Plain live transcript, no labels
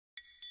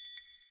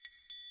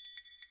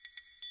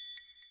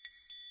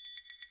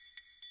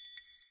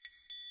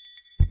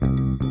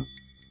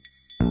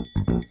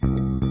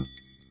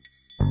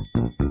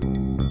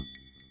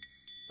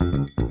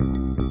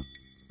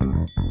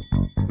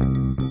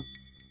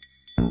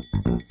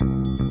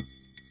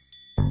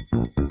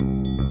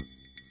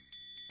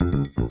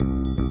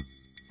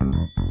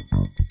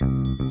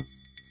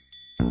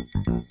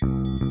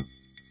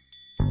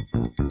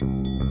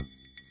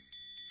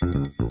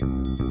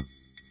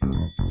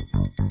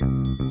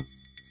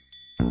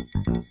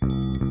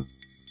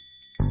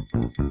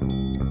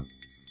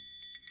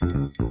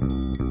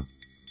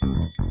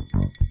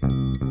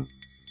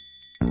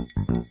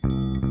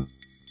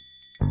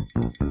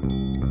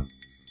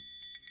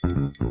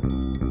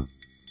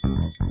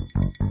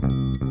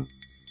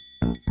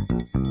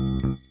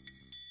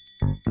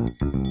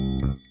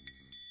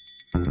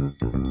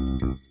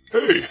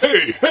Hey,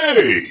 hey,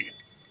 hey!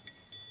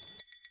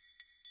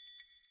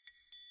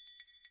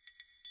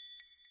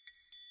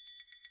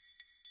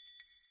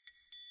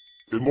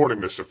 Good morning,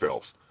 Mr.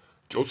 Phelps.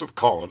 Joseph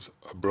Collins,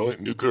 a brilliant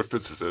nuclear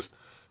physicist,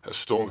 has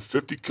stolen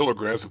 50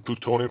 kilograms of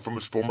plutonium from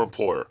his former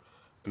employer,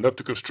 enough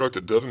to construct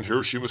a dozen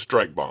Hiroshima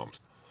strike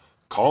bombs.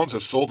 Collins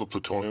has sold the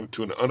plutonium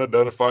to an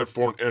unidentified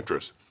foreign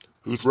interest,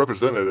 whose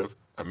representative,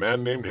 a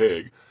man named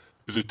Haig,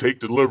 is to take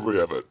delivery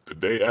of it the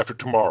day after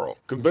tomorrow.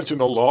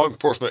 Conventional law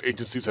enforcement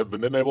agencies have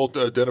been unable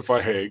to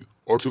identify Haig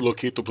or to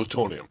locate the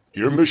plutonium.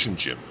 Your mission,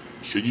 Jim,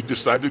 should you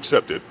decide to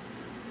accept it,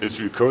 is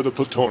to recover the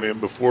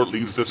plutonium before it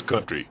leaves this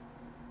country.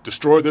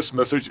 Destroy this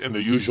message in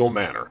the usual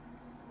manner.